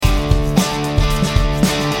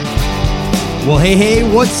Well, hey,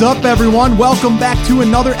 what's up, everyone? Welcome back to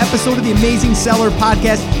another episode of the Amazing Seller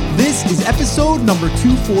Podcast. This is episode number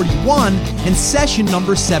 241 and session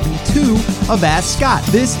number 72 of Ask Scott.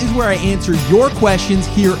 This is where I answer your questions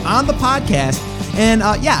here on the podcast. And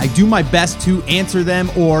I do my best to answer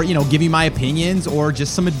them or, give you my opinions or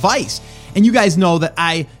just some advice. And you guys know that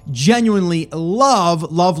I genuinely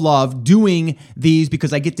love doing these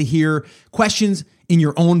because I get to hear questions in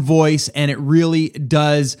your own voice, and it really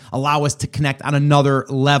does allow us to connect on another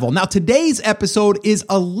level. Now, today's episode is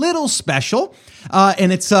a little special,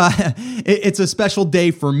 and it's a special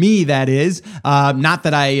day for me, that is. Not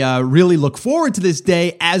that I really look forward to this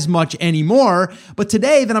day as much anymore, but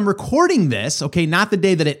today that I'm recording this, okay, not the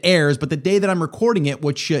day that it airs, but the day that I'm recording it,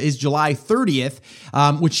 which is July 30th,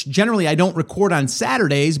 which generally I don't record on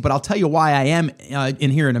Saturdays, but I'll tell you why I am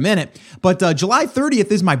in here in a minute. But July 30th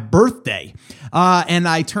is my birthday. And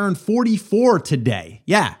I turned 44 today.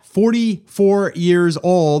 Yeah, 44 years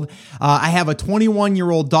old. I have a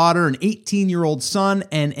 21-year-old daughter, an 18-year-old son,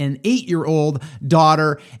 and an 8-year-old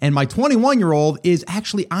daughter. And my 21-year-old is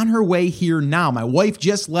actually on her way here now. My wife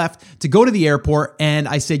just left to go to the airport, and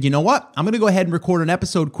I said, you know what? I'm going to go ahead and record an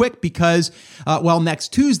episode quick because,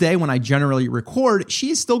 next Tuesday, when I generally record,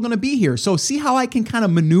 she's still going to be here. So see how I can kind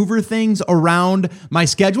of maneuver things around my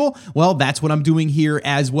schedule? Well, that's what I'm doing here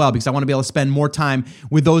as well, because I want to be able to spend more time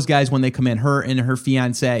with those guys when they come in, her and her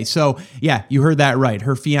fiance. So yeah, you heard that right.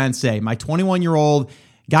 Her fiance, my 21-year-old,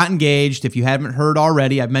 got engaged. If you haven't heard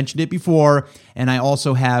already, I've mentioned it before. And I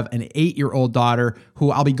also have an 8-year-old daughter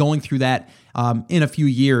who I'll be going through that in a few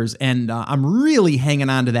years. And I'm really hanging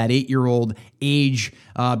on to that 8-year-old age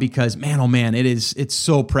because, man, oh man, it's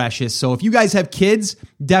so precious. So if you guys have kids,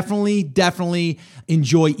 definitely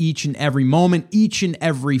enjoy each and every moment, each and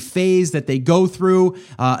every phase that they go through.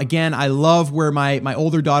 Again, I love where my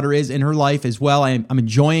older daughter is in her life as well. I'm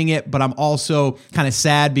enjoying it, but I'm also kind of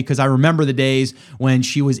sad because I remember the days when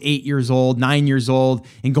she was 8 years old, 9 years old,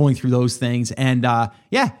 and going through those things. And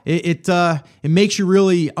it makes you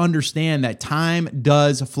really understand that time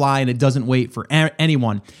does fly and it doesn't wait for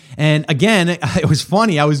anyone. And again, it was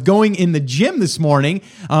funny. I was going in the gym this morning.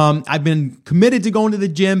 I've been committed to going to the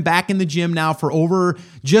gym, back in the gym now for over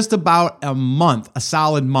just about a month, a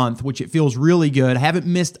solid month, which it feels really good. I haven't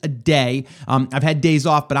missed a day. I've had days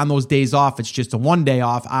off, but on those days off, it's just a one day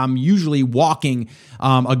off. I'm usually walking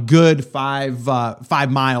a good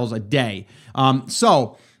five miles a day.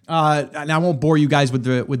 And I won't bore you guys with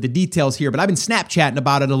the details here, but I've been Snapchatting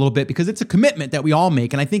about it a little bit because it's a commitment that we all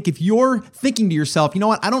make. And I think if you're thinking to yourself, you know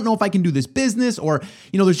what, I don't know if I can do this business, or,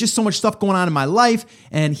 there's just so much stuff going on in my life.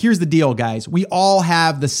 And here's the deal, guys. We all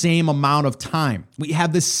have the same amount of time. We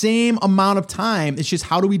have the same amount of time. It's just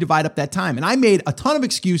how do we divide up that time? And I made a ton of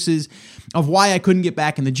excuses of why I couldn't get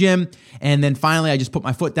back in the gym. And then finally, I just put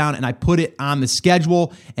my foot down and I put it on the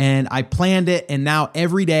schedule and I planned it. And now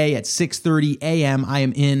every day at 6:30 a.m., I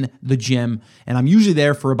am in the gym and I'm usually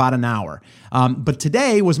there for about an hour. But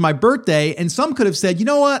today was my birthday, and some could have said, you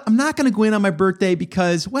know what, I'm not going to go in on my birthday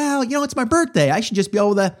because, it's my birthday. I should just be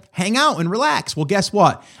able to hang out and relax. Well, guess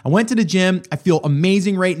what? I went to the gym. I feel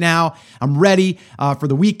amazing right now. I'm ready for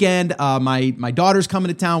the weekend. My daughter's coming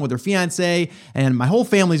to town with her fiance, and my whole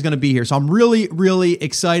family's going to be here. So I'm really, really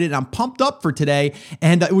excited. I'm pumped up for today.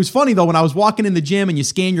 And it was funny, though, when I was walking in the gym and you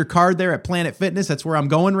scan your card there at Planet Fitness, that's where I'm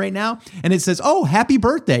going right now, and it says, oh, happy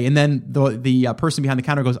birthday. And then the person behind the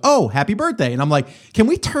counter goes, oh, happy birthday. And I'm like, can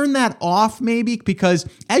we turn that off maybe? Because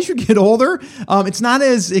as you get older, it's not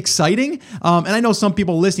as exciting. And I know some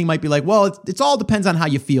people listening might be like, well, it's all depends on how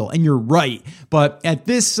you feel. And you're right. But at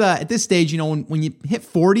this stage, when you hit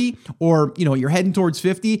 40 or, you're heading towards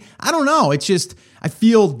 50, I don't know. It's just, I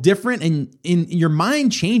feel different, and your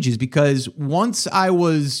mind changes because once I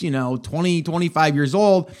was, 20, 25 years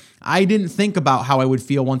old, I didn't think about how I would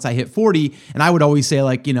feel once I hit 40. And I would always say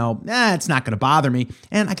it's not going to bother me.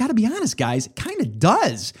 And I got to be honest, guys, it kind of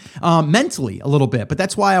does mentally a little bit. But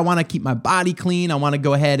that's why I want to keep my body clean. I want to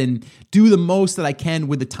go ahead and do the most that I can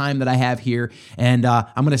with the time that I have here. And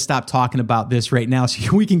I'm going to stop talking about this right now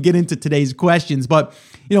so we can get into today's questions. But,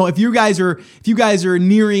 if you guys are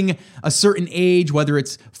nearing a certain age, whether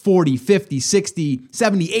it's 40, 50, 60,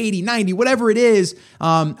 70, 80, 90, whatever it is,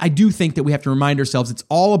 I do think that we have to remind ourselves it's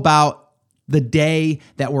all about the day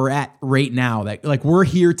that we're at right now, that we're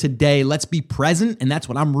here today. Let's be present. And that's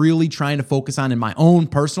what I'm really trying to focus on in my own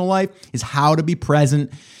personal life, is how to be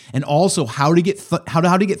present, and also how to get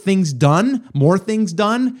things done, more things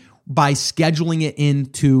done, by scheduling it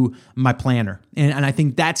into my planner. And I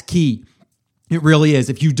think that's key. It really is.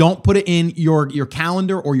 If you don't put it in your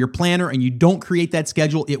calendar or your planner and you don't create that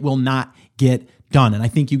schedule, it will not get done. And I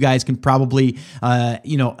think you guys can probably,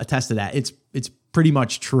 attest to that. It's it's pretty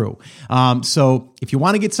much true. So if you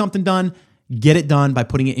want to get something done, get it done by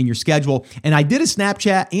putting it in your schedule. And I did a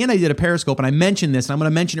Snapchat and I did a Periscope, and I mentioned this, and I'm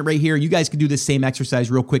going to mention it right here. You guys can do this same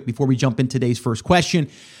exercise real quick before we jump into today's first question.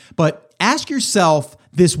 But ask yourself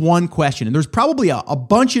this one question, and there's probably a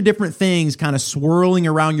bunch of different things kind of swirling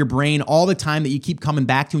around your brain all the time that you keep coming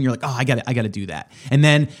back to, and you're like, oh, I got to do that. And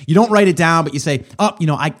then you don't write it down, but you say, oh,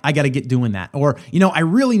 I got to get doing that. Or, I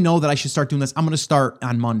really know that I should start doing this. I'm going to start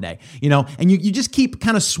on Monday, and you just keep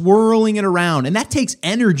kind of swirling it around, and that takes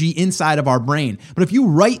energy inside of our brain. But if you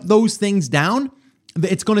write those things down,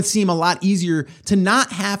 it's going to seem a lot easier to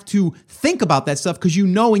not have to think about that stuff, because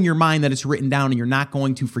in your mind that it's written down and you're not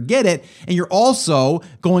going to forget it. And you're also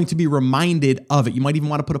going to be reminded of it. You might even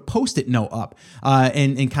want to put a Post-it note up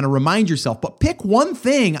and kind of remind yourself. But pick one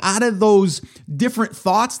thing out of those different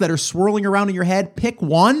thoughts that are swirling around in your head. Pick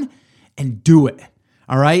one and do it.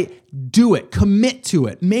 All right? Do it. Commit to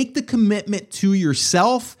it. Make the commitment to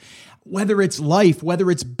yourself. Whether it's life, whether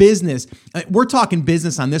it's business, we're talking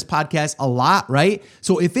business on this podcast a lot, right?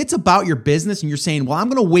 So if it's about your business and you're saying, well, I'm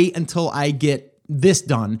going to wait until I get this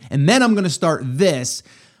done and then I'm going to start this,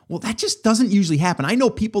 well, that just doesn't usually happen. I know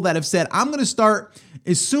people that have said, I'm going to start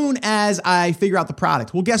as soon as I figure out the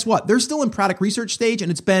product. Well, guess what? They're still in product research stage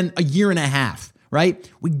and it's been a year and a half, right?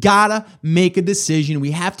 We gotta make a decision. We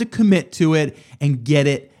have to commit to it and get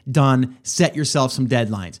it done. Set yourself some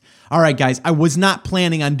deadlines. All right, guys, I was not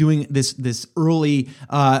planning on doing this early,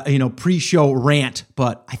 pre-show rant,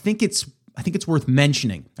 but I think it's worth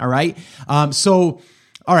mentioning. All right. So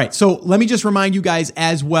let me just remind you guys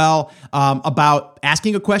as well about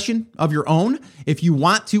asking a question of your own. If you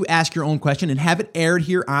want to ask your own question and have it aired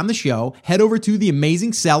here on the show, head over to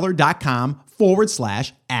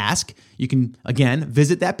theamazingseller.com/ask. You can, again,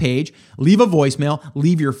 visit that page, leave a voicemail,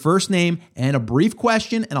 leave your first name and a brief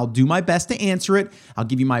question, and I'll do my best to answer it. I'll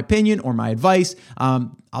give you my opinion or my advice.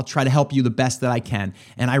 I'll try to help you the best that I can.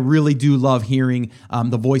 And I really do love hearing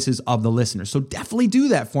the voices of the listeners. So definitely do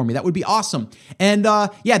that for me. That would be awesome. And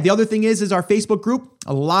the other thing is our Facebook group.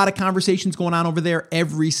 A lot of conversations going on over there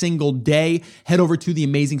every single day. Head over to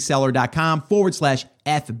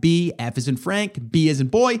theamazingseller.com/FB. F as in Frank, B as in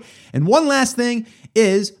boy. And one last thing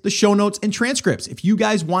is the show notes and transcripts. If you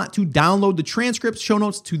guys want to download the transcripts, show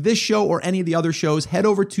notes to this show or any of the other shows, head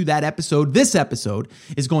over to that episode. This episode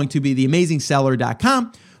is going to be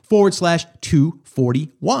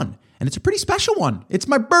theamazingseller.com/241. And it's a pretty special one. It's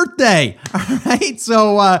my birthday. All right.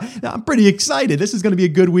 So I'm pretty excited. This is going to be a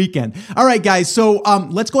good weekend. All right, guys. So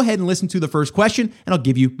let's go ahead and listen to the first question, and I'll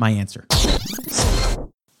give you my answer.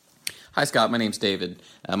 Hi, Scott. My name's David.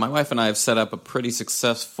 My wife and I have set up a pretty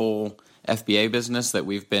successful FBA business that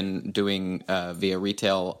we've been doing via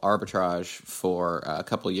retail arbitrage for a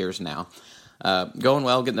couple of years now. Going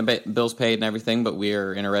well, getting the bills paid and everything, but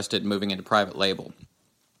we're interested in moving into private label.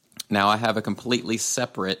 Now, I have a completely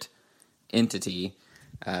separate entity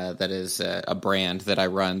that is a brand that I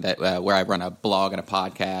run, where I run a blog and a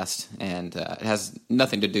podcast, and it has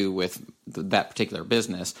nothing to do with that particular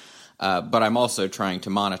business, but I'm also trying to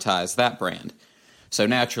monetize that brand. So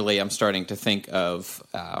naturally, I'm starting to think of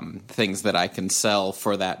things that I can sell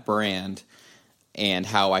for that brand and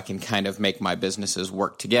how I can kind of make my businesses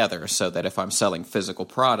work together so that if I'm selling physical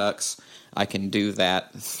products, I can do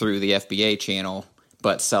that through the FBA channel,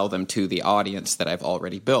 but sell them to the audience that I've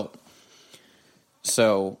already built.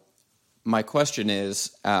 So my question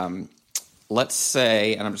is, let's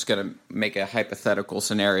say, and I'm just going to make a hypothetical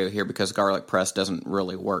scenario here because garlic press doesn't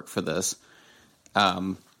really work for this.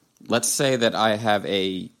 Let's say that I have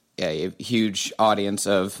a huge audience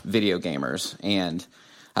of video gamers, and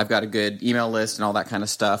I've got a good email list and all that kind of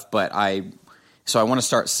stuff, but I want to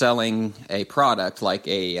start selling a product like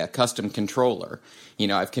a custom controller.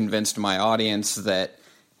 I've convinced my audience that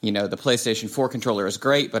the PlayStation 4 controller is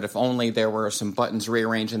great, but if only there were some buttons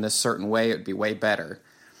rearranged in this certain way, it would be way better.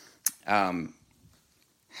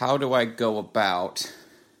 How do I go about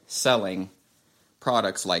selling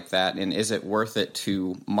products like that, and is it worth it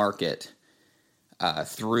to market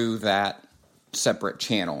through that separate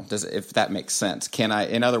channel? If that makes sense? Can I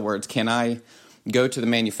go to the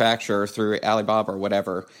manufacturer through Alibaba or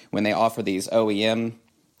whatever when they offer these OEM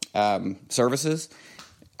services?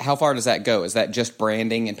 How far does that go? Is that just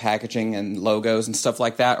branding and packaging and logos and stuff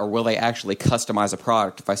like that? Or will they actually customize a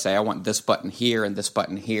product if I say I want this button here and this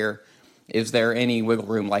button here? Is there any wiggle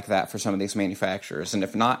room like that for some of these manufacturers? And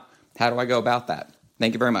if not, how do I go about that?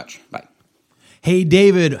 Thank you very much. Bye. Hey,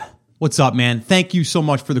 David. What's up, man? Thank you so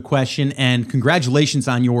much for the question, and congratulations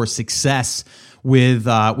on your success with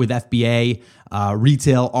FBA.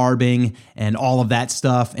 retail arbing and all of that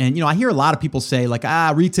stuff. And, I hear a lot of people say like,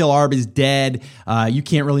 retail arb is dead. You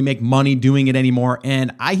can't really make money doing it anymore.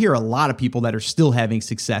 And I hear a lot of people that are still having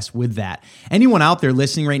success with that. Anyone out there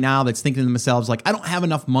listening right now that's thinking to themselves like, I don't have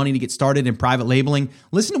enough money to get started in private labeling,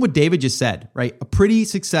 listen to what David just said, right? A pretty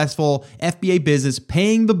successful FBA business,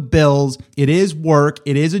 paying the bills. It is work.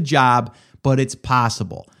 It is a job, but it's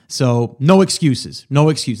possible. So no excuses, no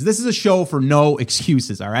excuses. This is a show for no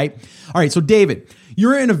excuses, all right? All right, so David,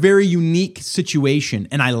 you're in a very unique situation,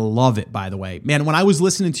 and I love it, by the way. Man, when I was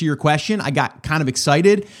listening to your question, I got kind of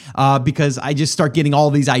excited because I just start getting all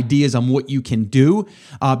these ideas on what you can do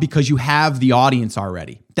because you have the audience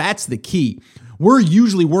already. That's the key. We're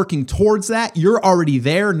usually working towards that. You're already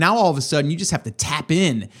there. Now, all of a sudden, you just have to tap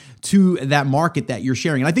in to that market that you're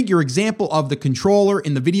sharing. And I think your example of the controller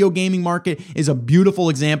in the video gaming market is a beautiful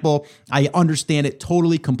example. I understand it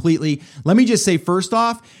totally, completely. Let me just say, first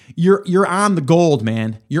off, you're on the gold,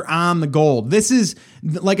 man. You're on the gold. This is,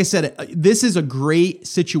 like I said, this is a great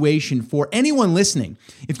situation for anyone listening.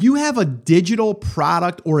 If you have a digital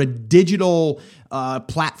product or a digital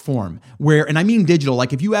platform where, and I mean digital,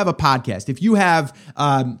 like if you have a podcast, if you have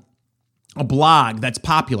a blog that's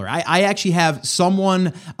popular. I actually have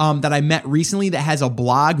someone that I met recently that has a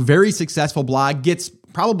blog, very successful blog, gets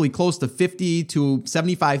probably close to 50 to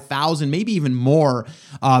 75,000, maybe even more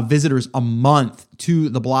visitors a month to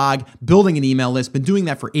the blog, building an email list, been doing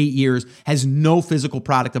that for 8 years, has no physical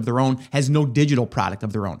product of their own, has no digital product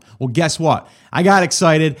of their own. Well, guess what? I got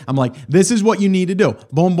excited. I'm like, this is what you need to do.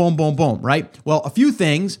 Boom, boom, boom, boom, right? Well, a few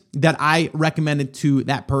things that I recommended to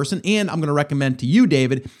that person, and I'm going to recommend to you,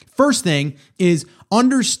 David. First thing is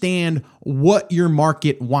understand what your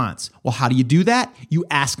market wants. Well, how do you do that? You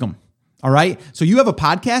ask them. All right. So you have a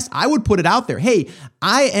podcast. I would put it out there. Hey,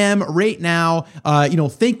 I am right now,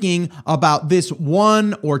 thinking about this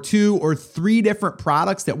 1 or 2 or 3 different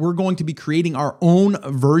products that we're going to be creating our own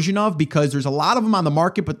version of because there's a lot of them on the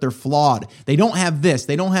market, but they're flawed. They don't have this.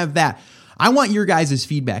 They don't have that. I want your guys'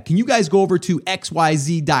 feedback. Can you guys go over to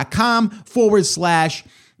xyz.com/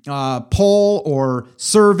 poll or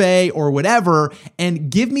survey or whatever and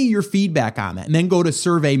give me your feedback on that. And then go to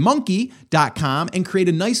surveymonkey.com and create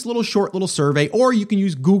a nice little short little survey, or you can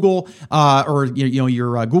use Google or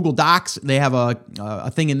your Google Docs. They have a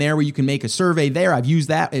thing in there where you can make a survey there. I've used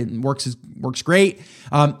that. It works great.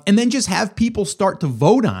 And then just have people start to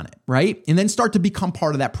vote on it, right? And then start to become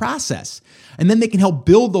part of that process. And then they can help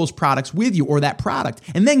build those products with you or that product.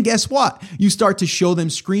 And then guess what? You start to show them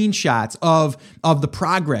screenshots of the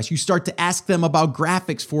progress. You start to ask them about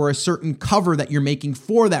graphics for a certain cover that you're making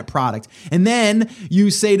for that product. And then you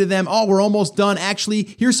say to them, oh, we're almost done.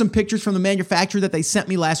 Actually, here's some pictures from the manufacturer that they sent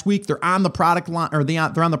me last week. They're on the product line, or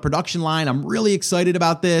they're on the production line. I'm really excited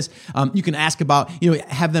about this. You can ask about,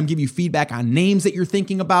 have them give you feedback on names that you're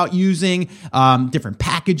thinking about using, different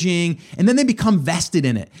packaging, and then they become vested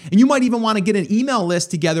in it. And you might even want to get an email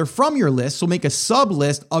list together from your list. So make a sub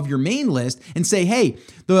list of your main list and say, hey,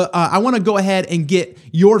 I want to go ahead and get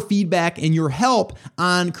your feedback and your help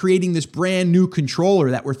on creating this brand new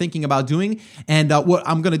controller that we're thinking about doing. And what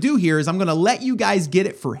I'm going to do here is I'm going to let you guys get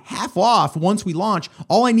it for half off once we launch.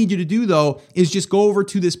 All I need you to do, though, is just go over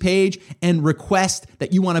to this page and request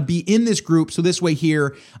that you want to be in this group. So this way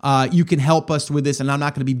here, you can help us with this, and I'm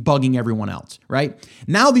not going to be bugging everyone else, right?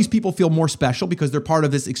 Now these people feel more special because they're part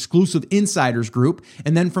of this exclusive insiders group.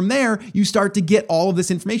 And then from there, you start to get all of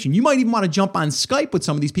this information. You might even want to jump on Skype with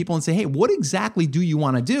some of these people and say, hey, what exactly do you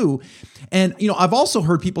want to do? And, I've also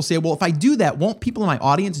heard people say, well, if I do that, won't people in my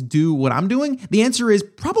audience do what I'm doing? The answer is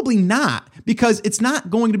probably not, because it's not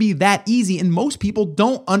going to be that easy. And most people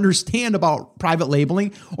don't understand about private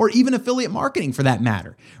labeling or even affiliate marketing for that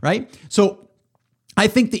matter, right? So I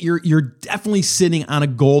think that you're definitely sitting on a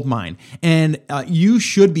gold mine, and you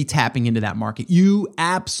should be tapping into that market. You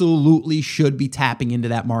absolutely should be tapping into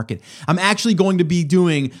that market. I'm actually going to be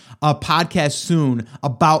doing a podcast soon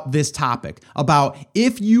about this topic, about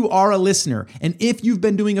if you are a listener and if you've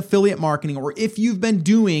been doing affiliate marketing or if you've been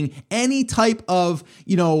doing any type of,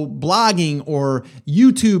 blogging or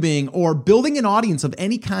YouTubing or building an audience of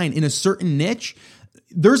any kind in a certain niche.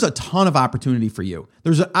 There's a ton of opportunity for you.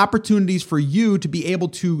 There's opportunities for you to be able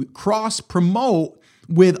to cross promote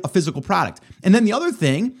with a physical product. And then the other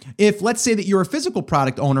thing, if let's say that you're a physical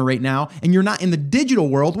product owner right now and you're not in the digital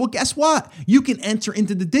world, well, guess what? You can enter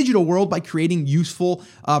into the digital world by creating useful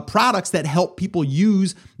products that help people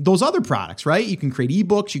use those other products, right? You can create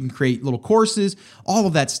ebooks, you can create little courses, all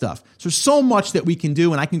of that stuff. So there's so much that we can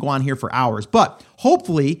do, and I can go on here for hours. But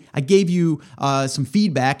hopefully I gave you some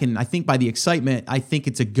feedback, and I think by the excitement, I think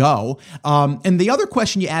it's a go. And the other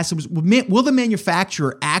question you asked was, will the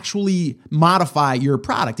manufacturer actually modify your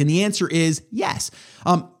product? And the answer is yes.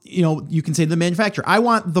 You can say to the manufacturer, I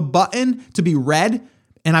want the button to be red,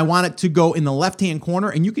 and I want it to go in the left-hand corner,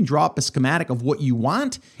 and you can draw up a schematic of what you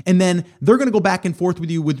want, and then they're going to go back and forth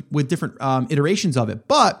with you with different iterations of it.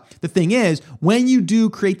 But the thing is, when you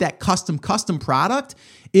do create that custom product,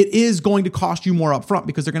 it is going to cost you more upfront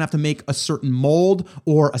because they're going to have to make a certain mold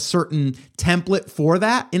or a certain template for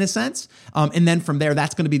that, in a sense. And then from there,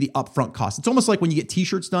 that's going to be the upfront cost. It's almost like when you get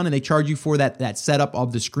t-shirts done and they charge you for that setup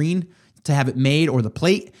of the screen to have it made, or the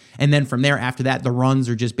plate. And then from there, after that, the runs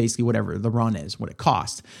are just basically whatever the run is, what it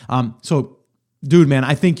costs. So dude, man,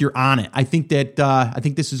 I think you're on it. I think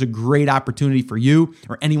this is a great opportunity for you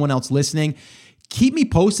or anyone else listening. Keep me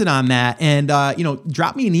posted on that, and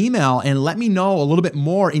drop me an email and let me know a little bit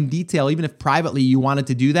more in detail, even if privately you wanted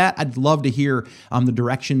to do that. I'd love to hear the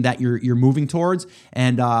direction that you're moving towards.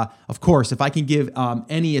 And of course, if I can give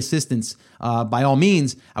any assistance, by all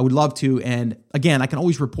means, I would love to. And again, I can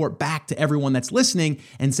always report back to everyone that's listening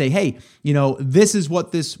and say, hey, this is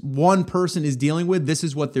what this one person is dealing with. This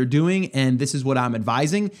is what they're doing, and this is what I'm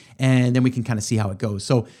advising. And then we can kind of see how it goes.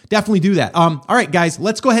 So definitely do that. All right, guys,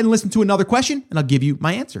 let's go ahead and listen to another question, and I'll give you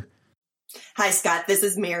my answer. Hi, Scott. This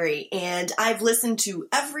is Mary, and I've listened to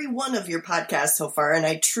every one of your podcasts so far, and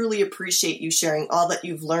I truly appreciate you sharing all that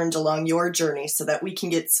you've learned along your journey so that we can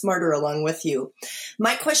get smarter along with you.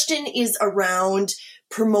 My question is around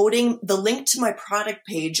promoting the link to my product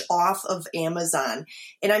page off of Amazon,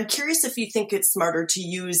 and I'm curious if you think it's smarter to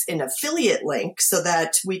use an affiliate link so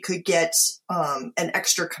that we could get an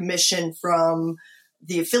extra commission from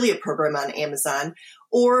the affiliate program on Amazon,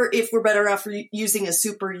 or if we're better off using a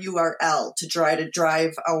super URL to try to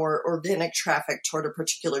drive our organic traffic toward a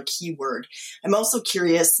particular keyword. I'm also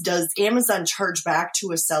curious, does Amazon charge back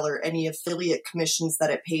to a seller any affiliate commissions that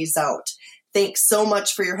it pays out? Thanks so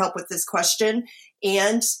much for your help with this question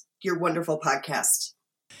and your wonderful podcast.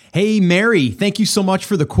 Hey, Mary, thank you so much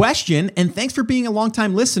for the question, and thanks for being a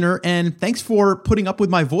longtime listener, and thanks for putting up with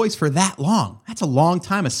my voice for that long. That's a long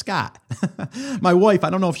time of Scott. My wife, I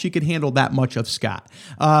don't know if she could handle that much of Scott.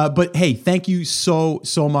 But hey, thank you so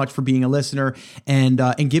much for being a listener and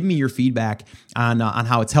giving me your feedback on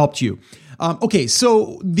how it's helped you. Okay,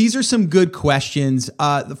 so these are some good questions.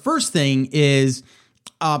 The first thing is,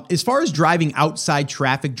 as far as driving outside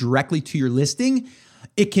traffic directly to your listing,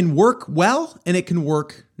 it can work well and it can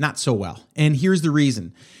work not so well. And here's the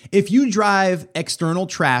reason. If you drive external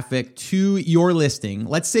traffic to your listing,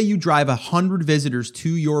 let's say you drive 100 visitors to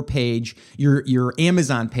your page, your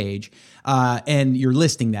Amazon page, and your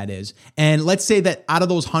listing, that is. And let's say that out of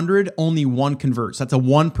those 100, only one converts. That's a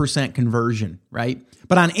 1% conversion, right?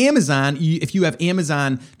 But on Amazon, if you have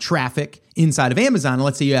Amazon traffic inside of Amazon,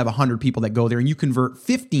 let's say you have 100 people that go there and you convert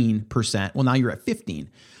 15%, well, now you're at 15.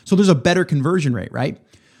 So there's a better conversion rate, right?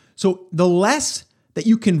 So the less that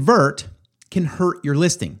you convert can hurt your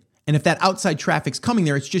listing. And if that outside traffic's coming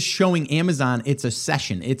there, it's just showing Amazon it's a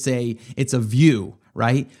session, it's a view,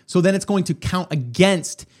 right? So then it's going to count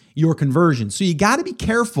against your conversion. So you got to be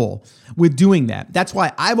careful with doing that. That's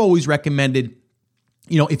why I've always recommended,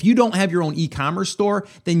 if you don't have your own e-commerce store,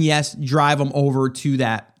 then yes, drive them over to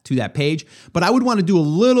that page. But I would want to do a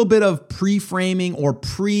little bit of pre-framing or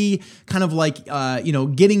getting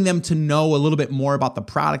them to know a little bit more about the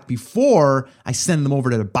product before I send them over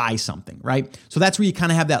to buy something, right? So that's where you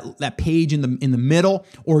kind of have that page in the middle,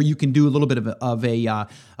 or you can do a little bit of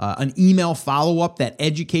an email follow-up that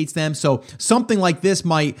educates them. So something like this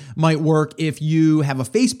might work if you have a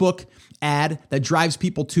Facebook ad that drives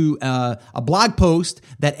people to a blog post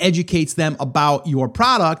that educates them about your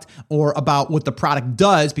product or about what the product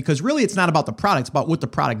does, because really it's not about the product, it's about what the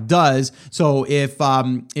product does. So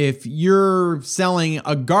if you're selling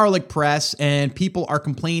a garlic press and people are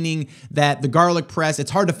complaining that the garlic press,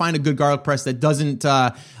 it's hard to find a good garlic press that doesn't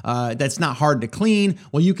that's not hard to clean,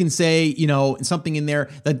 well, you can say something in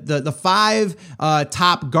there that the 5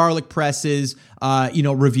 top garlic presses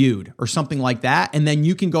reviewed or something like that. And then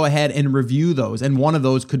you can go ahead and review those. And one of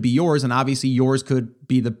those could be yours. And obviously yours could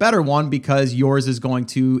be the better one because yours is going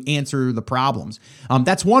to answer the problems.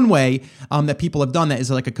 That's one way that people have done that,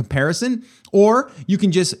 is like a comparison. Or you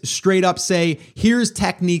can just straight up say, here's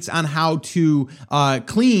techniques on how to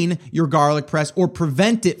clean your garlic press or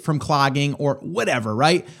prevent it from clogging or whatever,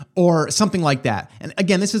 right? Or something like that. And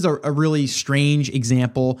again, this is a really strange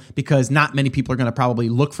example because not many people are going to probably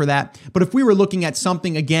look for that. But if we were looking at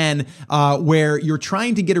something again where you're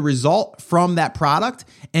trying to get a result from that product,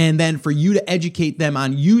 and then for you to educate them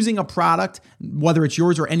on using a product, whether it's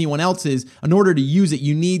yours or anyone else's, in order to use it,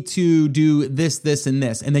 you need to do this, this, and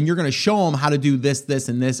this. And then you're going to show them how to do this, this,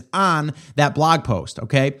 and this on that blog post,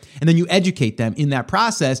 okay? And then you educate them in that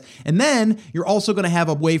process. And then you're also going to have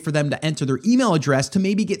a way for them to enter their email address to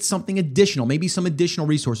maybe get something additional, maybe some additional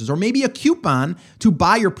resources, or maybe a coupon to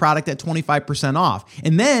buy your product at 25% off.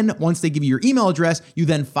 And then once they give you your email address, you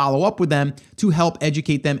then follow up with them to help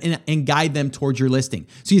educate them and guide them towards your listing.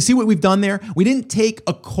 So you see what we've done there? We didn't take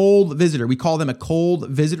a cold visitor. We call them a cold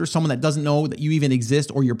visitor, someone that doesn't know that you even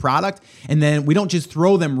exist or your product. And then we don't just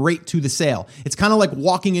throw them right to the sale. It's kind of like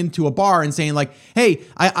walking into a bar and saying like, hey,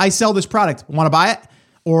 I sell this product. Want to buy it?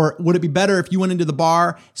 Or would it be better if you went into the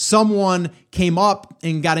bar, someone came up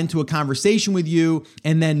and got into a conversation with you,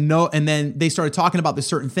 and then they started talking about this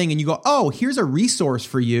certain thing, and you go, oh, here's a resource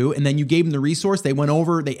for you. And then you gave them the resource. They went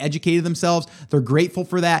over, they educated themselves. They're grateful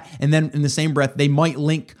for that. And then in the same breath, they might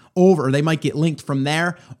link over, or they might get linked from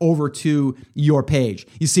there over to your page.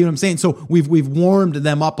 You see what I'm saying? So we've warmed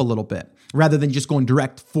them up a little bit rather than just going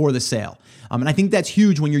direct for the sale. And I think that's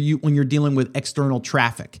huge when you're dealing with external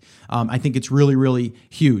traffic. I think it's really, really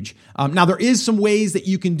huge. Now, there is some ways that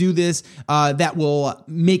you can do this that will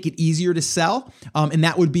make it easier to sell. And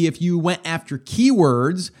that would be if you went after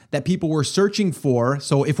keywords that people were searching for.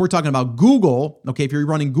 So if we're talking about Google, okay, if you're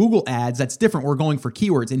running Google ads, that's different. We're going for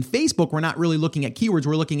keywords. In Facebook, we're not really looking at keywords.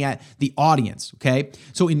 We're looking at the audience, okay?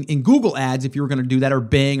 So in Google ads, if you were going to do that, or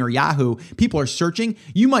Bing or Yahoo, people are searching.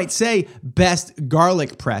 You might say best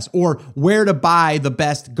garlic press or where to buy the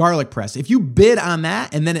best garlic press. If you bid on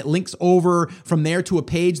that and then it links over from there to a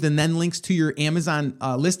page, then links to your Amazon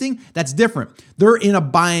listing, that's different. They're in a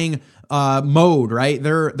buying mode, right?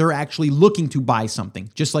 They're actually looking to buy something.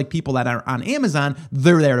 Just like people that are on Amazon,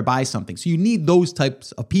 they're there to buy something. So you need those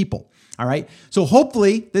types of people. All right. So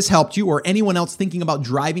hopefully this helped you, or anyone else thinking about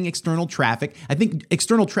driving external traffic. I think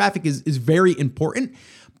external traffic is very important,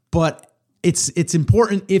 but it's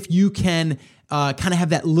important if you can kind of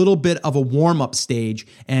have that little bit of a warm-up stage.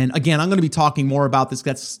 And again, I'm going to be talking more about this.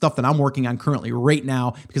 That's stuff that I'm working on currently right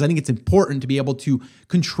now, because I think it's important to be able to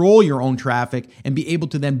control your own traffic and be able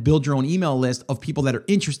to then build your own email list of people that are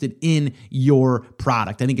interested in your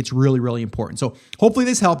product. I think it's really, really important. So hopefully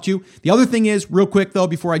this helped you. The other thing is, real quick though,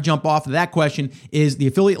 before I jump off of that question, is the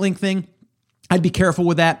affiliate link thing. I'd be careful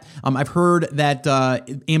with that. I've heard that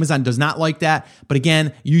Amazon does not like that. But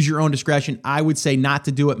again, use your own discretion. I would say not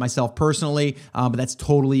to do it myself personally, but that's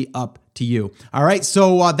totally up to you. All right,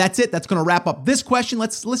 so that's it. That's going to wrap up this question.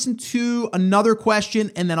 Let's listen to another question,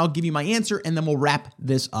 and then I'll give you my answer, and then we'll wrap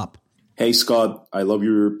this up. Hey, Scott. I love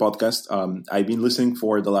your podcast. I've been listening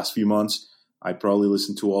for the last few months. I probably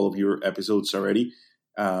listened to all of your episodes already.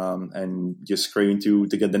 And just craving to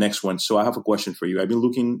get the next one. So I have a question for you. I've been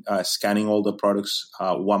looking, scanning all the products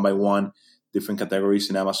one by one, different categories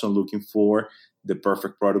in Amazon, looking for the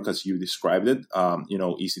perfect product as you described it.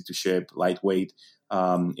 Easy to ship, lightweight,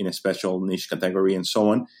 in a special niche category, and so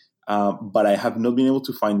on. But I have not been able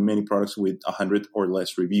to find many products with 100 or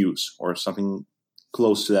less reviews, or something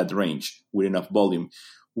close to that range with enough volume.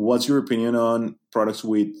 What's your opinion on products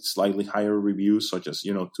with slightly higher reviews, such as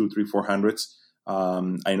 200, 300, 400s?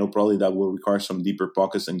 I know probably that will require some deeper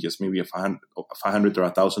pockets than just maybe a $500 or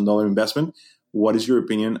 $1,000 investment. What is your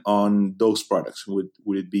opinion on those products? Would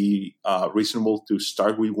it be reasonable to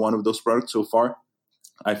start with one of those products so far?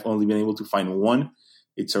 I've only been able to find one.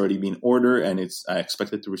 It's already been ordered, and I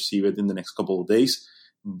expected to receive it in the next couple of days.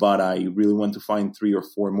 But I really want to find 3 or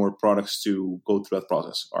 4 more products to go through that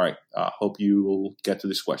process. All right. Hope you will get to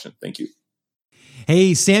this question. Thank you.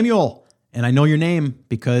 Hey, Samuel. And I know your name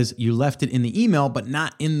because you left it in the email, but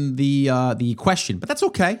not in the question. But that's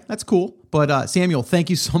okay. That's cool. But Samuel, thank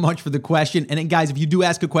you so much for the question. And then, guys, if you do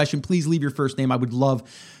ask a question, please leave your first name. I would love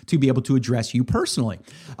to be able to address you personally.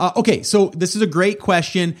 Okay, so this is a great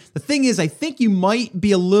question. The thing is, I think you might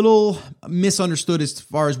be a little misunderstood as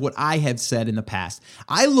far as what I have said in the past.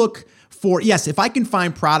 I look for, yes, if I can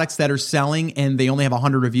find products that are selling and they only have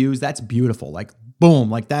 100 reviews, that's beautiful. Like, boom,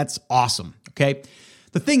 like that's awesome, okay?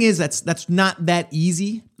 The thing is, that's not that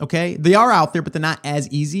easy, okay? They are out there, but they're not as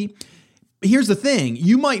easy. Here's the thing.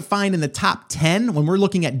 You might find in the top 10, when we're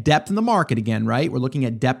looking at depth in the market again, right? We're looking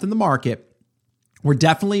at depth in the market. We're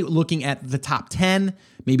definitely looking at the top 10,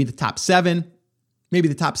 maybe the top 7, maybe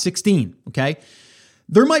the top 16, okay?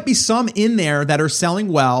 There might be some in there that are selling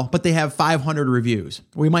well, but they have 500 reviews.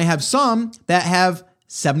 We might have some that have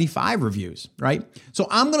 75 reviews, right? So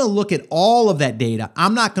I'm going to look at all of that data.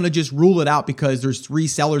 I'm not going to just rule it out because there's 3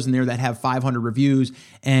 sellers in there that have 500 reviews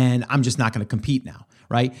and I'm just not going to compete now,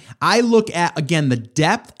 right? I look at, again, the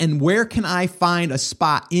depth and where can I find a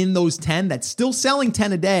spot in those 10 that's still selling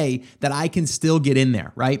 10 a day that I can still get in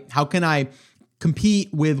there, right? How can I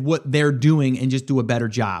compete with what they're doing and just do a better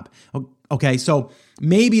job? Okay, so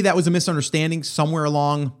maybe that was a misunderstanding somewhere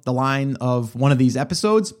along the line of one of these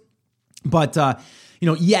episodes, but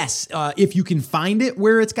yes, if you can find it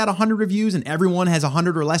where it's got 100 reviews and everyone has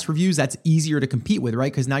 100 or less reviews, that's easier to compete with,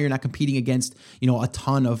 right? Because now you're not competing against, a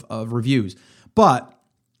ton of reviews. But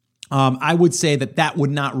I would say that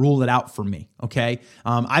would not rule it out for me, okay?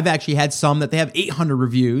 I've actually had some that they have 800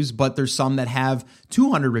 reviews, but there's some that have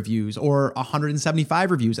 200 reviews or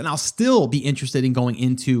 175 reviews, and I'll still be interested in going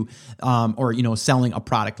into selling a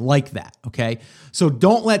product like that, okay? So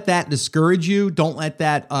don't let that discourage you. Don't let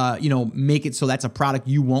that, make it so that's a product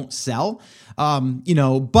you won't sell,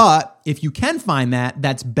 but if you can find that,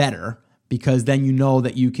 that's better, because then you know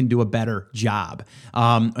that you can do a better job,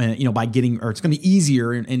 by getting, or it's going to be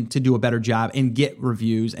easier and to do a better job and get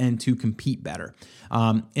reviews and to compete better.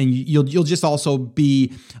 And you'll just also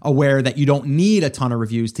be aware that you don't need a ton of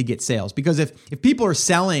reviews to get sales, because if people are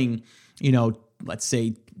selling, let's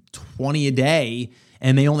say 20 a day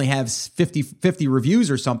and they only have 50 reviews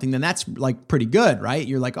or something, then that's like pretty good, right?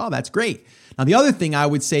 You're like, oh, that's great. Now, the other thing I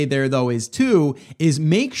would say there, though, is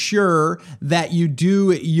make sure that you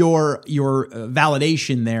do your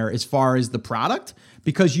validation there as far as the product,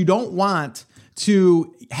 because you don't want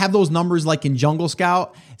to have those numbers like in Jungle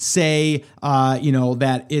Scout say,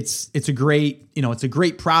 that it's a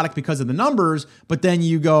great product because of the numbers, but then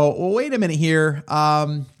you go, well, wait a minute here.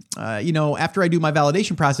 After I do my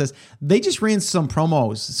validation process, they just ran some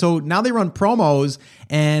promos. So now they run promos,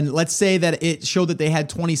 and let's say that it showed that they had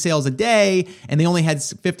 20 sales a day and they only had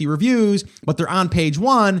 50 reviews, but they're on page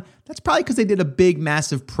 1. That's probably because they did a big,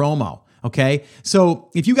 massive promo. Okay.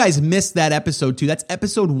 So if you guys missed that episode too, that's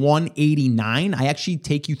episode 189. I actually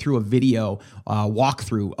take you through a video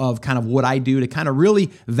walkthrough of kind of what I do to kind of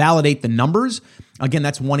really validate the numbers. Again,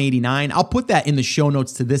 that's 189. I'll put that in the show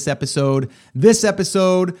notes to this episode.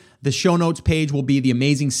 The show notes page will be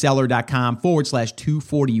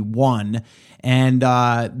theamazingseller.com/241. And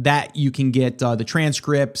that you can get the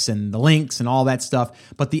transcripts and the links and all that stuff.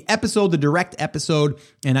 But the direct episode,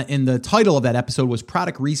 and the title of that episode was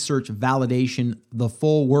Product Research Validation, the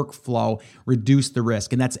Full Workflow, Reduce the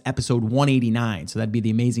Risk. And that's episode 189. So that'd be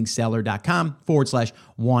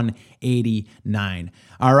theamazingseller.com/189.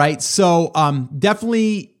 All right. So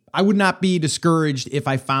definitely, I would not be discouraged if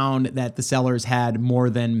I found that the sellers had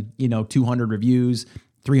more than 200 reviews,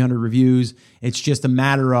 300 reviews. It's just a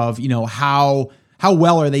matter of, how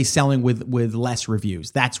well are they selling with less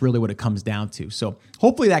reviews? That's really what it comes down to. So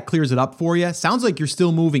hopefully that clears it up for you. Sounds like you're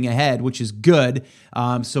still moving ahead, which is good.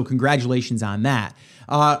 So congratulations on that.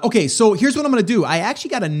 Okay, so here's what I'm going to do. I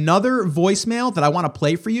actually got another voicemail that I want to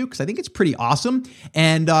play for you because I think it's pretty awesome.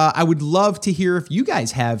 And I would love to hear if you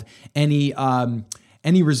guys have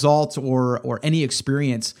any results or any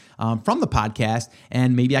experience from the podcast,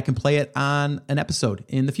 and maybe I can play it on an episode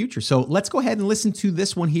in the future. So let's go ahead and listen to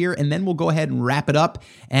this one here, and then we'll go ahead and wrap it up,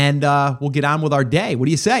 and we'll get on with our day. What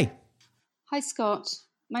do you say? Hi, Scott.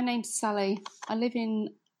 My name's Sally. I live in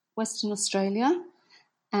Western Australia,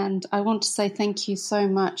 and I want to say thank you so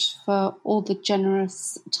much for all the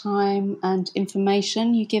generous time and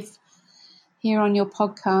information you give here on your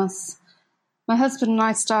podcast. My husband and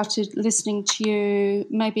I started listening to you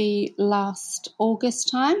maybe last August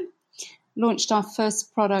time, launched our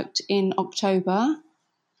first product in October.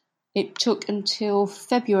 It took until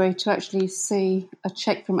February to actually see a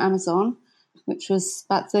check from Amazon, which was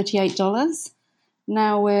about $38.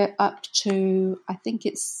 Now we're up to, I think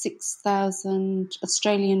it's 6,000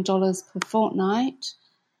 Australian dollars per fortnight,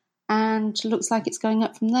 and looks like it's going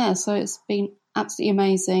up from there. So it's been absolutely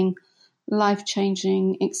amazing,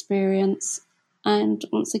 life-changing experience. And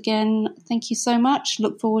once again, thank you so much.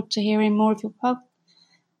 Look forward to hearing more of your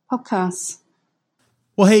podcasts.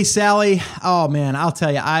 Well, hey, Sally. Oh, man, I'll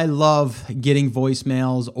tell you, I love getting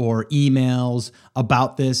voicemails or emails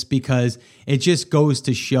about this because it just goes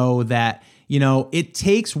to show that, it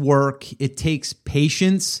takes work, it takes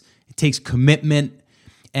patience, it takes commitment.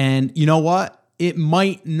 And you know what? It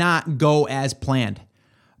might not go as planned,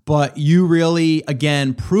 but you really,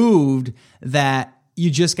 again, proved that you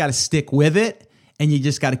just got to stick with it. and you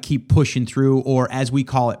just got to keep pushing through, or as we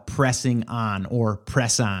call it, pressing on or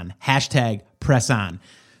press on. #press on.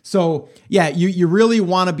 So yeah, you really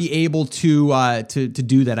want to be able to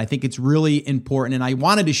do that. I think it's really important. And I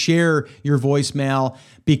wanted to share your voicemail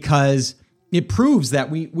because it proves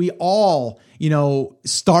that we all,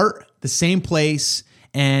 start the same place,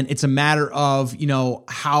 and it's a matter of,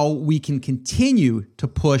 how we can continue to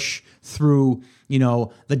push through,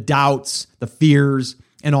 the doubts, the fears,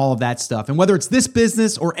 and all of that stuff. And whether it's this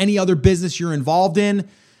business or any other business you're involved in,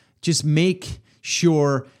 just make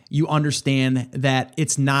sure you understand that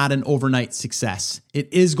it's not an overnight success.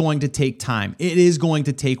 It is going to take time. It is going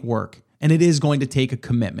to take work, and it is going to take a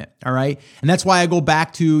commitment. All right. And that's why I go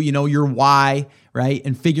back to, your why, right?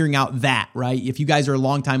 And figuring out that, right? If you guys are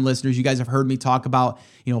longtime listeners, you guys have heard me talk about,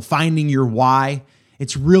 finding your why.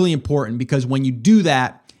 It's really important because when you do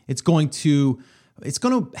that, it's going to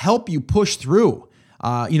help you push through.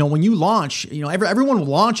 When you launch, everyone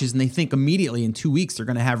launches and they think immediately in 2 weeks they're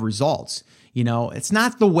going to have results. It's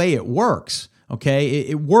not the way it works. Okay.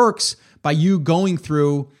 It works by you going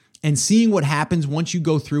through and seeing what happens once you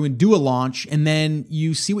go through and do a launch, and then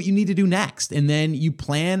you see what you need to do next, and then you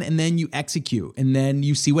plan, and then you execute, and then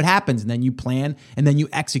you see what happens, and then you plan, and then you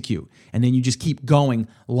execute, and then you just keep going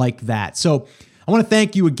like that. So I want to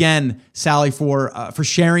thank you again, Sally, for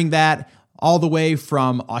sharing that all the way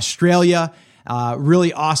from Australia.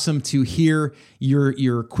 Really awesome to hear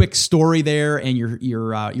your quick story there and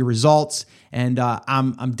your results. And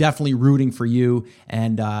I'm definitely rooting for you,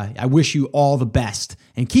 and I wish you all the best.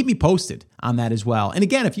 And keep me posted on that as well. And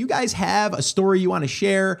again, if you guys have a story you want to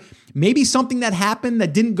share, maybe something that happened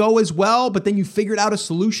that didn't go as well, but then you figured out a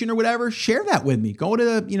solution or whatever, share that with me. Go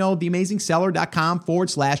to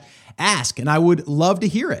theamazingseller.com/ask, and I would love to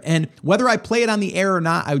hear it. And whether I play it on the air or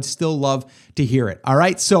not, I would still love to hear it. All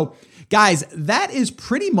right, so guys, that is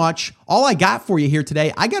pretty much all I got for you here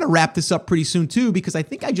today. I got to wrap this up pretty soon too, because I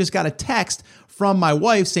think I just got a text from my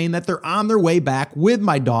wife saying that they're on their way back with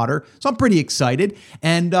my daughter. So I'm pretty excited.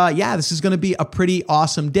 And this is going to be a pretty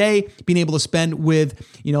awesome day, being able to spend with,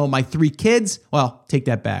 my 3 kids. Well, take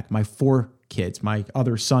that back. My 4 kids. My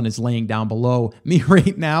other son is laying down below me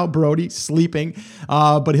right now, Brody, sleeping,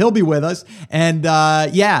 but he'll be with us. And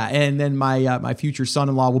and then my future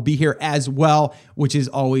son-in-law will be here as well, which is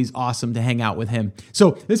always awesome to hang out with him.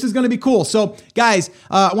 So this is going to be cool. So guys,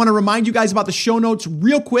 I want to remind you guys about the show notes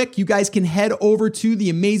real quick. You guys can head over to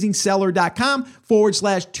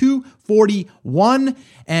theamazingseller.com/241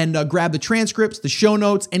 and grab the transcripts, the show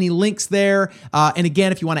notes, any links there. And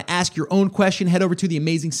again, if you want to ask your own question, head over to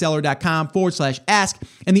theamazingseller.com/ask.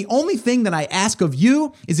 And the only thing that I ask of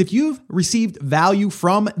you is if you've received value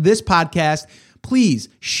from this podcast, please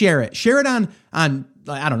share it. Share it on I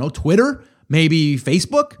don't know, Twitter, maybe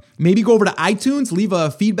Facebook, maybe go over to iTunes, leave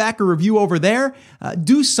a feedback or review over there.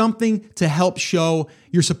 Do something to help show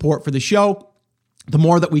your support for the show. The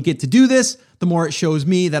more that we get to do this, the more it shows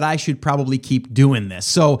me that I should probably keep doing this.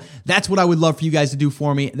 So that's what I would love for you guys to do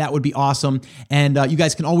for me. That would be awesome. And you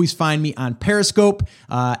guys can always find me on Periscope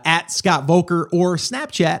at Scott Voelker or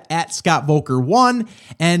Snapchat at Scott Voelker1.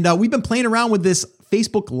 And we've been playing around with this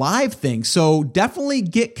Facebook Live thing. So definitely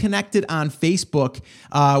get connected on Facebook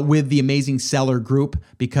with the Amazing Seller group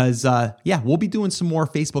because, we'll be doing some more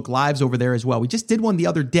Facebook Lives over there as well. We just did one the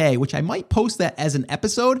other day, which I might post that as an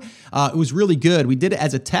episode. It was really good. We did it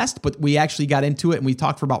as a test, but we actually got into it and we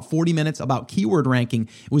talked for about 40 minutes about keyword ranking.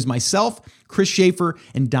 It was myself, Chris Schaefer,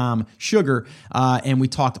 and Dom Sugar, and we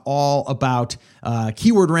talked all about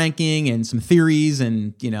keyword ranking and some theories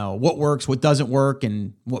and, what works, what doesn't work,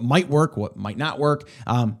 and what might work, what might not work,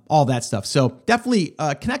 all that stuff. So definitely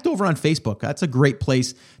connect over on Facebook. That's a great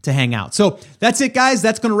place to hang out. So that's it, guys.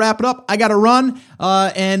 That's going to wrap it up. I got to run.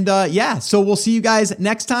 So we'll see you guys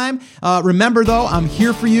next time. Remember, though, I'm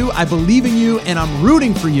here for you. I believe in you, and I'm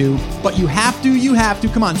rooting for you. But you have to.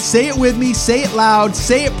 Come on, say it with me. Say it loud.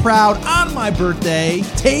 Say it proud on my birthday.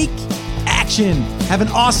 Take action. Have an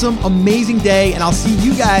awesome, amazing day, and I'll see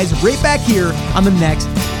you guys right back here on the next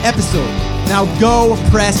episode. Now go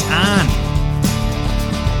press on.